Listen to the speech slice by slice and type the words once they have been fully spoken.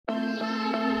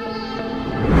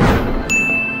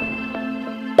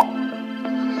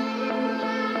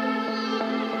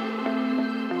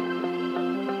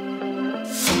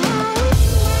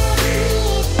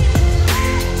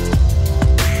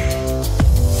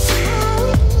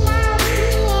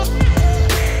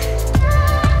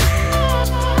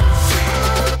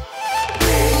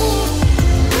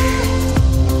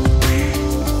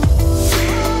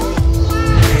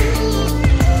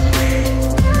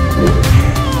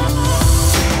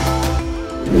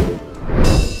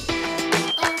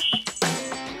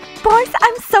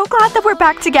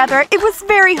back together. It was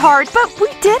very hard, but we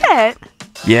did it.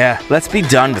 Yeah, let's be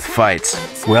done with fights.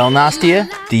 Well, Nastya,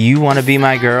 do you want to be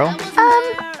my girl?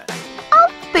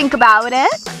 I'll think about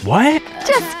it. What?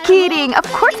 Just kidding. Of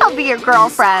course I'll be your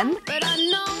girlfriend.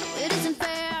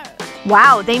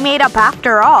 Wow, they made up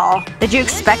after all. Did you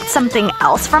expect something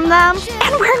else from them?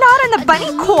 And we're not in the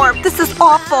bunny corp. This is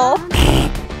awful.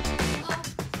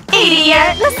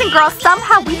 Idiot! Listen, girls,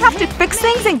 somehow we have to fix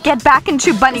things and get back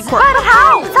into bunny corp. But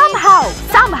how?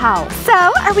 Somehow. So,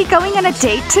 are we going on a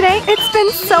date today? It's been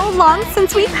so long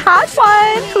since we've had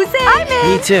one. Who's in? I'm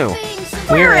in. Me too.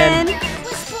 We're in.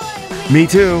 Me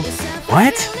too.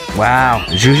 What? Wow,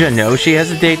 Zhuzha knows she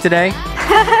has a date today?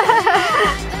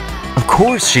 Of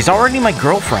course, she's already my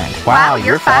girlfriend. Wow,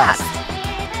 you're fast.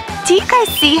 Do you guys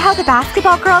see how the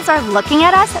basketball girls are looking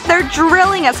at us? They're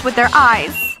drilling us with their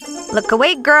eyes. Look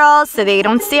away, girls, so they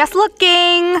don't see us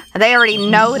looking. They already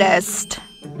noticed.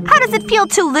 How does it feel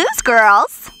to lose,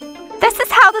 girls? This is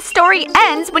how the story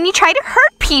ends when you try to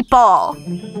hurt people.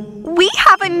 We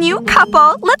have a new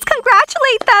couple. Let's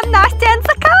congratulate them, Nastya and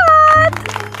Zakat.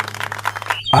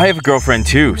 I have a girlfriend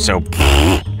too, so…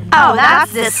 Oh,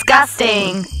 that's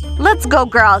disgusting. Let's go,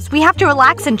 girls. We have to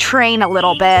relax and train a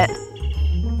little bit.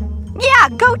 Yeah,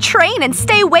 go train and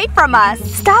stay away from us.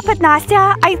 Stop it,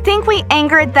 Nastya. I think we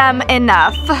angered them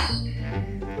enough.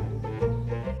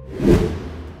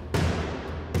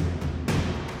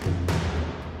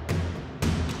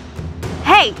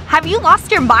 Hey, have you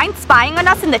lost your mind spying on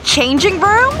us in the changing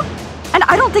room? And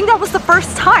I don't think that was the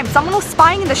first time. Someone was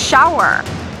spying in the shower.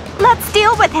 Let's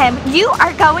deal with him. You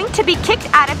are going to be kicked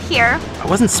out of here. I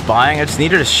wasn't spying, I just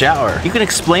needed a shower. You can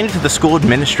explain it to the school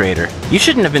administrator. You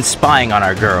shouldn't have been spying on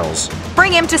our girls.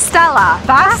 Bring him to Stella.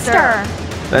 Faster.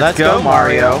 Let's go,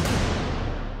 Mario.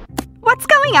 What's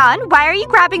going on? Why are you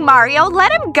grabbing Mario?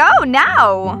 Let him go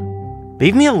now.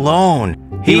 Leave me alone.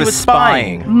 He was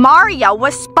spying. Mario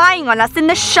was spying on us in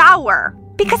the shower.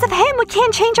 Because of him, we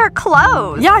can't change our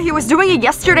clothes. Yeah, he was doing it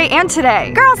yesterday and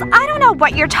today. Girls, I don't know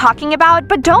what you're talking about,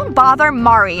 but don't bother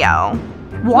Mario.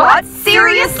 What?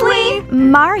 Seriously?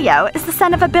 Mario is the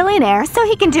son of a billionaire, so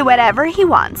he can do whatever he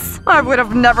wants. I would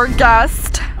have never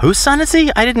guessed. Whose son is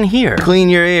he? I didn't hear. Clean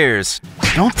your ears.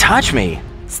 Don't touch me.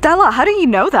 Stella, how do you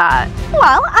know that?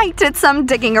 Well, I did some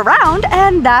digging around,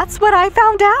 and that's what I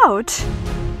found out.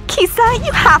 Kisa,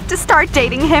 you have to start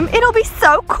dating him. It'll be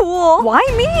so cool. Why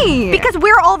me? Because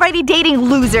we're already dating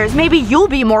losers. Maybe you'll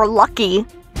be more lucky.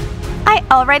 I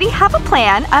already have a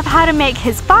plan of how to make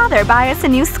his father buy us a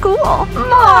new school.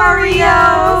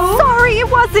 Mario! Sorry, it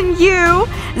wasn't you.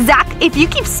 Zach, if you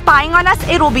keep spying on us,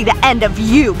 it'll be the end of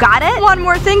you. Got it? One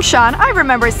more thing, Sean. I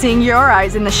remember seeing your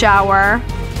eyes in the shower.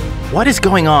 What is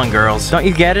going on, girls? Don't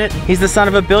you get it? He's the son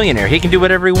of a billionaire. He can do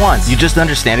whatever he wants. You just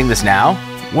understanding this now?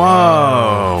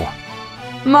 Whoa!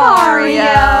 Mario!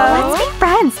 Let's be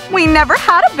friends. We never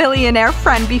had a billionaire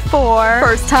friend before.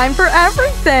 First time for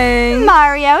everything.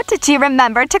 Mario, did you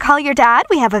remember to call your dad?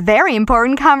 We have a very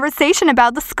important conversation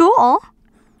about the school.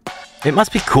 It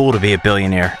must be cool to be a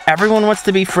billionaire. Everyone wants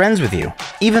to be friends with you.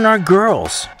 Even our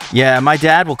girls. Yeah, my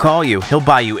dad will call you. He'll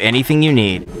buy you anything you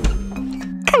need.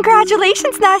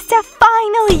 Congratulations, Nastya!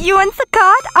 Finally, you and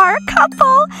Zakat are a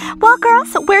couple! Well,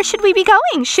 girls, where should we be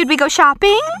going? Should we go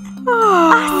shopping? See,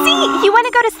 you want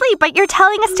to go to sleep, but you're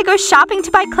telling us to go shopping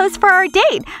to buy clothes for our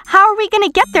date. How are we going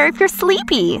to get there if you're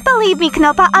sleepy? Believe me,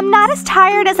 Knopa, I'm not as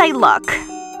tired as I look.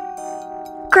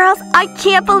 Girls, I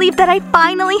can't believe that I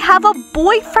finally have a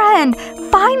boyfriend!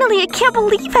 Finally, I can't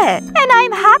believe it! And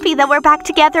I'm happy that we're back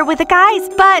together with the guys,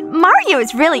 but Mario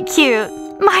is really cute.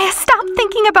 Maya, stop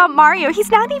thinking about Mario.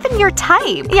 He's not even your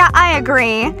type. Yeah, I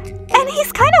agree. And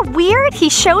he's kind of weird.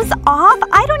 He shows off.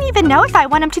 I don't even know if I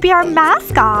want him to be our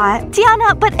mascot.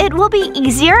 Diana, but it will be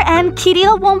easier and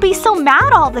Kirill won't be so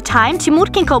mad all the time. Timur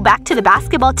can go back to the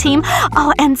basketball team.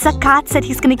 Oh, and Zakat said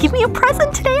he's gonna give me a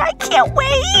present today. I can't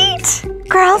wait.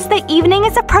 Girls, the evening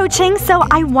is approaching, so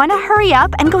I want to hurry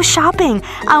up and go shopping.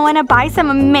 I want to buy some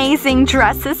amazing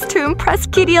dresses to impress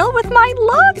Kirill with my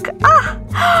look.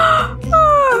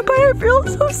 But I feel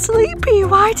so sleepy.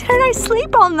 Why didn't I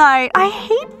sleep all night? I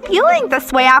hate feeling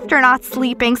this way after not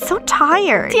sleeping. So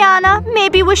tired. Diana,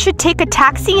 maybe we should take a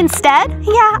taxi instead?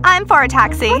 Yeah, I'm for a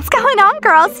taxi. What's going on,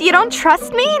 girls? You don't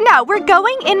trust me? No, we're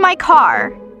going in my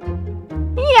car.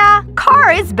 Yeah,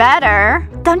 car is better.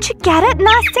 Don't you get it,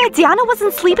 Nastya? Diana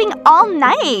wasn't sleeping all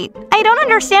night. I don't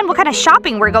understand what kind of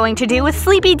shopping we're going to do with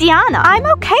sleepy Diana. I'm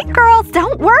okay, girls.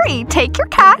 Don't worry. Take your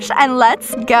cash and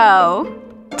let's go.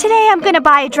 Today I'm gonna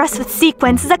buy a dress with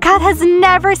sequins. Zakat has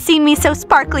never seen me so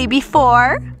sparkly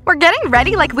before. We're getting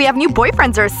ready like we have new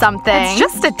boyfriends or something. It's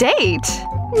just a date.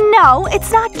 No,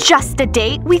 it's not just a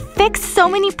date. We fixed so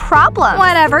many problems.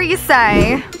 Whatever you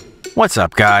say. What's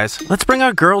up, guys? Let's bring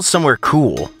our girls somewhere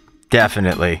cool.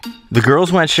 Definitely. The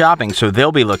girls went shopping, so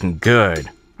they'll be looking good.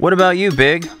 What about you,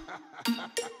 Big?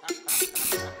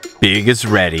 Big is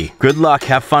ready. Good luck.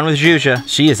 Have fun with Zhuzha.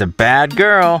 She is a bad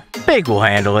girl. Big will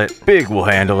handle it. Big will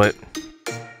handle it.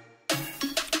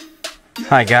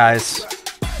 Hi, guys.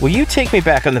 Will you take me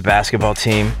back on the basketball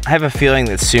team? I have a feeling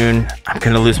that soon I'm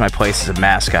gonna lose my place as a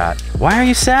mascot. Why are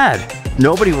you sad?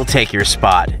 Nobody will take your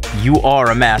spot. You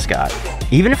are a mascot.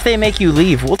 Even if they make you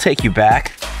leave, we'll take you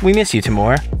back. We miss you,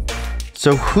 Timur.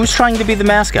 So who's trying to be the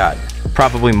mascot?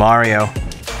 Probably Mario.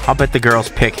 I'll bet the girls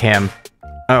pick him.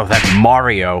 Oh, that's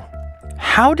Mario.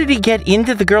 How did he get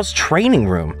into the girls' training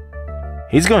room?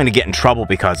 He's going to get in trouble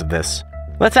because of this.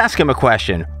 Let's ask him a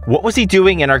question. What was he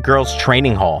doing in our girls'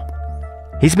 training hall?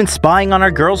 He's been spying on our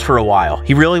girls for a while.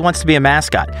 He really wants to be a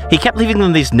mascot. He kept leaving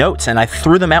them these notes, and I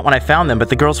threw them out when I found them, but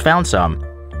the girls found some.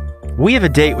 We have a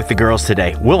date with the girls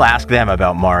today. We'll ask them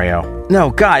about Mario. No,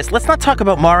 guys, let's not talk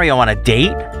about Mario on a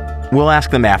date. We'll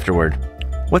ask them afterward.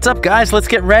 What's up, guys? Let's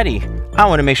get ready. I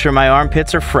want to make sure my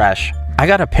armpits are fresh. I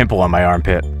got a pimple on my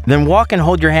armpit. Then walk and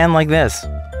hold your hand like this.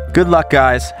 Good luck,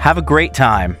 guys. Have a great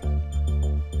time.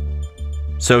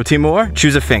 So, Timur,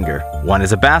 choose a finger. One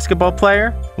is a basketball player,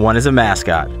 one is a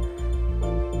mascot.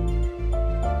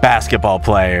 Basketball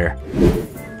player.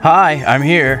 Hi, I'm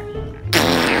here.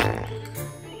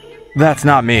 That's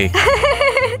not me.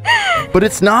 But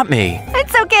it's not me.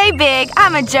 It's okay, Big.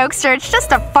 I'm a jokester. It's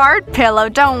just a fart pillow.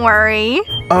 Don't worry.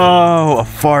 Oh, a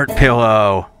fart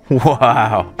pillow.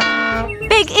 Wow.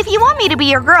 Big, if you want me to be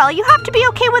your girl, you have to be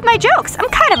okay with my jokes. I'm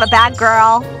kind of a bad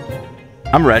girl.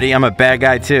 I'm ready. I'm a bad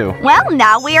guy too. Well,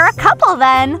 now we are a couple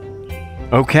then.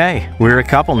 Okay, we're a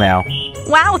couple now.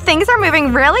 Wow, things are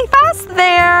moving really fast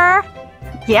there.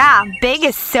 Yeah, Big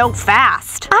is so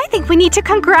fast. I think we need to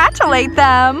congratulate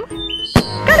them.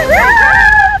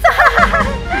 Congrats!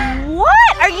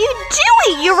 What are you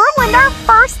doing? You ruined our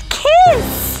first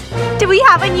kiss. Do we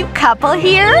have a new couple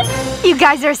here? You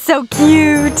guys are so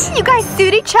cute. You guys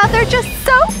suit each other just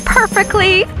so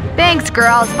perfectly. Thanks,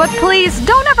 girls, but please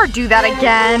don't ever do that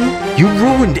again. You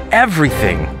ruined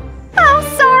everything.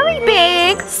 Oh, sorry,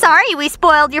 Big. Sorry we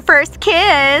spoiled your first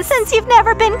kiss, since you've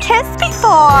never been kissed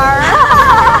before.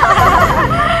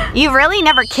 You really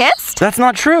never kissed? That's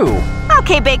not true.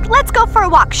 Okay, Big, let's go for a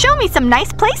walk. Show me some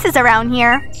nice places around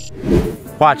here.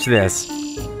 Watch this.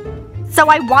 So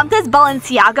I want this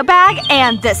Balenciaga bag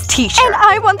and this t-shirt. And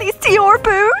I want these Dior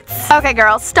boots. Okay,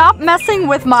 girls, stop messing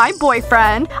with my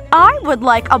boyfriend. I would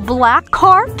like a black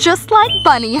car just like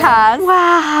Bunny has.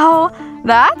 Wow,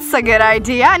 that's a good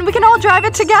idea, and we can all drive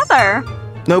it together.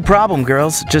 No problem,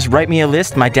 girls. Just write me a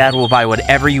list. My dad will buy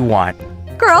whatever you want.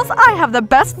 Girls, I have the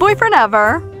best boyfriend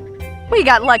ever. We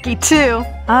got lucky, too.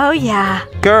 Oh, yeah.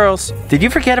 Girls, did you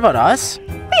forget about us?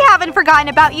 We haven't forgotten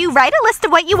about you. Write a list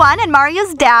of what you want, and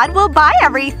Mario's dad will buy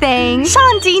everything.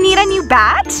 Sean, do you need a new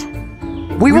bat?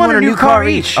 We want a new car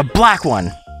each. A black one.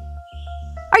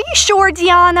 Are you sure,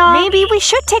 Diana? Maybe we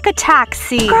should take a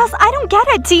taxi. Girls, I don't get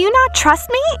it. Do you not trust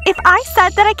me? If I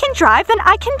said that I can drive, then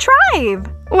I can drive.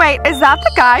 Wait, is that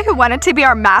the guy who wanted to be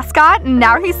our mascot and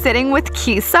now he's sitting with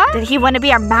Kisa? Did he want to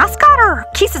be our mascot or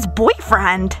Kisa's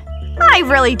boyfriend? I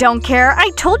really don't care. I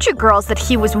told you girls that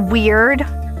he was weird.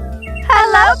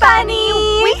 Hello, Bunny!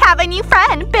 We have a new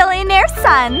friend, Billionaire's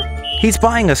son. He's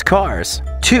buying us cars.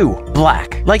 2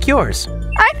 black, like yours.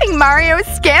 I think Mario is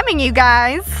scamming you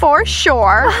guys. For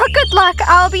sure. Oh, good luck.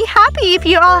 I'll be happy if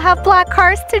you all have black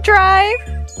cars to drive.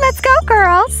 Let's go,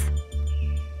 girls.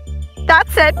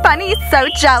 That's it. Bunny is so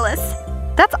jealous.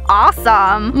 That's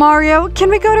awesome. Mario, can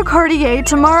we go to Cartier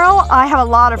tomorrow? I have a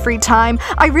lot of free time.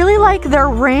 I really like their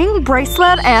ring,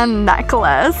 bracelet, and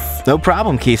necklace. No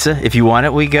problem, Kisa. If you want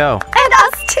it, we go. And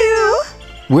us too.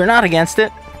 We're not against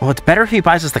it. Well, it's better if he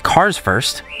buys us the cars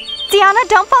first. Diana,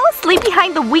 don't fall asleep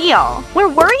behind the wheel. We're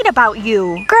worried about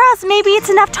you. Girls, maybe it's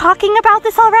enough talking about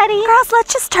this already. Girls,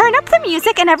 let's just turn up the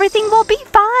music and everything will be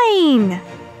fine.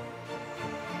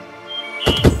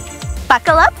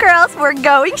 Buckle up, girls. We're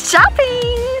going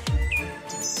shopping.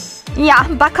 Yeah,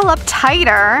 buckle up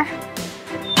tighter.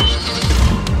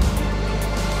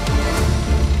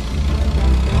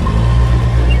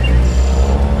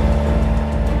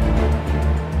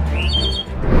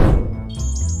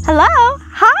 Hello?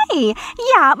 Hi!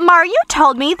 Yeah, Mario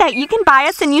told me that you can buy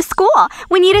us a new school.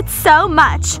 We need it so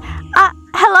much.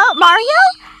 Hello,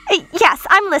 Mario? Yes,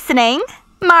 I'm listening.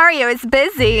 Mario is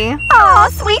busy. Aw,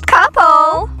 sweet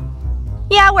couple.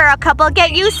 Yeah, we're a couple.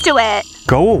 Get used to it.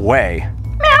 Go away.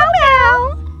 Meow,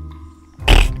 meow.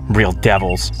 Real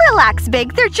devils. Relax,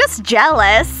 Big. They're just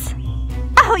jealous.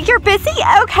 Oh, you're busy?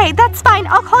 Okay, that's fine.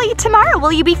 I'll call you tomorrow.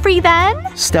 Will you be free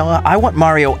then? Stella, I want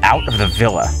Mario out of the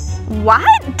villa.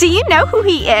 What? Do you know who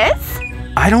he is?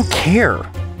 I don't care.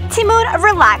 Timur,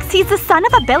 relax. He's the son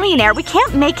of a billionaire. We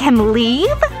can't make him leave.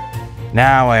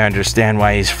 Now I understand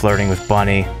why he's flirting with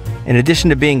Bunny. In addition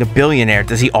to being a billionaire,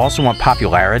 does he also want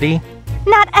popularity?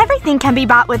 Not everything can be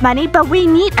bought with money, but we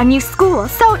need a new school.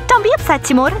 So don't be upset,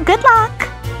 Timur. Good luck.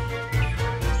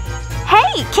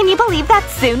 Hey, can you believe that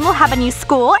soon we'll have a new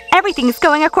school? Everything's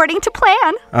going according to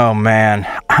plan. Oh man,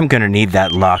 I'm gonna need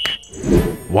that luck.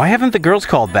 Why haven't the girls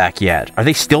called back yet? Are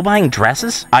they still buying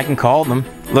dresses? I can call them.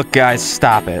 Look guys,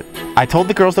 stop it. I told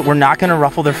the girls that we're not gonna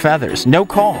ruffle their feathers. No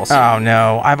calls. Oh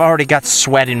no, I've already got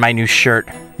sweat in my new shirt.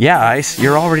 Yeah, Ice,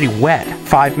 you're already wet.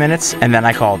 5 minutes, and then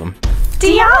I call them.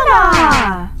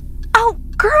 Diana! Oh,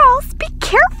 girls, be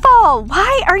careful.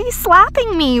 Why are you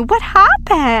slapping me? What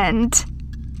happened?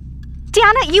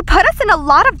 Diana, you put us in a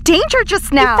lot of danger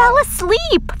just now. You fell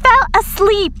asleep.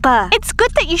 It's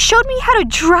good that you showed me how to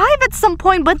drive at some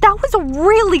point, but that was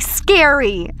really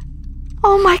scary.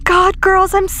 Oh my God,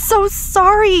 girls, I'm so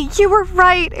sorry. You were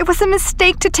right. It was a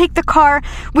mistake to take the car.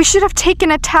 We should have taken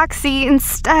a taxi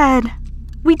instead.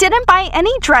 We didn't buy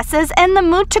any dresses, and the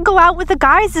mood to go out with the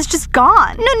guys is just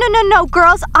gone. No,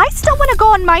 girls. I still want to go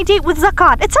on my date with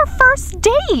Zakat. It's our first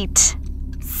date.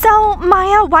 So,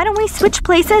 Maya, why don't we switch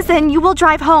places and you will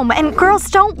drive home? And girls,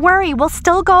 don't worry, we'll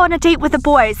still go on a date with the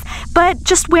boys, but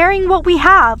just wearing what we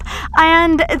have.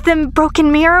 And the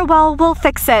broken mirror, well, we'll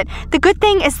fix it. The good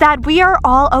thing is that we are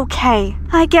all okay.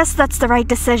 I guess that's the right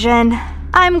decision.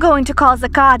 I'm going to call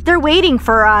Zakat. They're waiting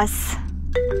for us.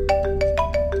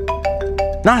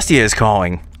 Nastya is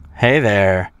calling. Hey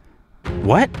there.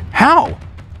 What? How?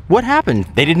 What happened?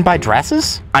 They didn't buy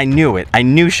dresses? I knew it. I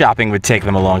knew shopping would take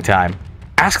them a long time.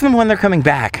 Ask them when they're coming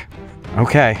back.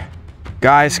 Okay.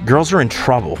 Guys, girls are in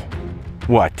trouble.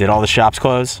 What, did all the shops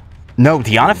close? No,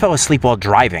 Diana fell asleep while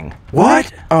driving.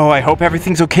 What? Oh, I hope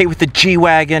everything's okay with the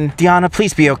G-Wagon. Diana,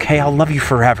 please be okay. I'll love you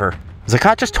forever.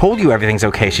 Zakat just told you everything's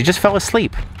okay. She just fell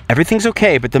asleep. Everything's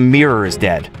okay, but the mirror is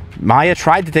dead. Maya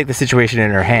tried to take the situation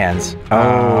in her hands.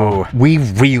 Oh, we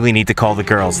really need to call the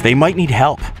girls. They might need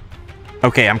help.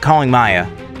 Okay, I'm calling Maya.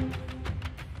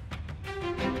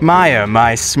 Maya,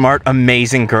 my smart,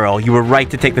 amazing girl, you were right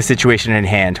to take the situation in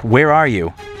hand. Where are you?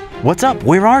 What's up?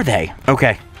 Where are they?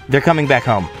 Okay, they're coming back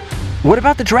home. What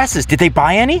about the dresses? Did they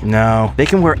buy any? No, they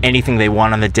can wear anything they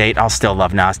want on the date. I'll still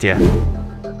love Nastya.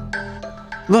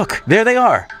 Look, there they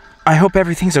are. I hope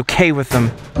everything's okay with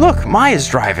them. Look, Maya's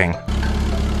driving.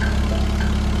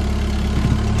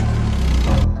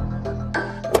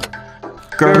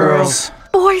 Girls.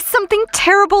 Boy, something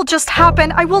terrible just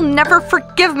happened. I will never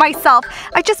forgive myself.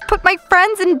 I just put my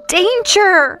friends in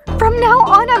danger. From now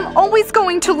on, I'm always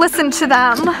going to listen to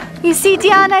them. You see,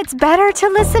 Diana, it's better to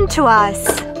listen to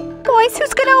us. Boys,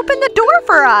 who's gonna open the door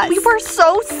for us? We were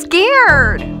so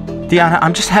scared. Diana,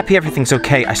 I'm just happy everything's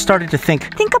okay. I started to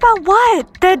think... Think about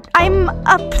what? That I'm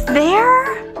up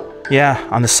there? Yeah,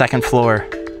 on the second floor.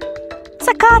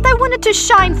 Zakat, I wanted to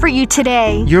shine for you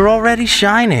today. You're already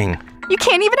shining. You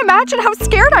can't even imagine how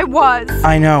scared I was.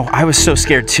 I know. I was so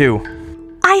scared too.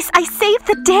 I saved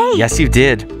the day. Yes, you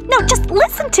did. No, just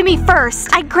listen to me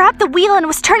first. I grabbed the wheel and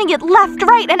was turning it left,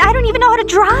 right, and I don't even know how to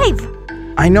drive.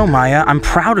 I know, Maya. I'm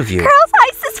proud of you. Girls,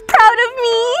 Ice is proud of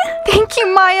me. Thank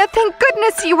you, Maya. Thank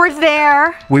goodness you were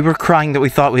there. We were crying that we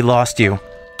thought we lost you.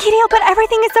 Gideon, but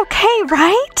everything is okay,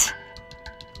 right?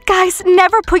 Guys,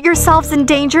 never put yourselves in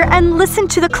danger and listen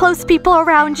to the close people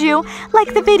around you.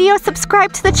 Like the video,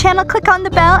 subscribe to the channel, click on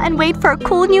the bell, and wait for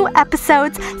cool new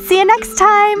episodes. See you next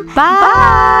time.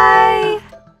 Bye. Bye.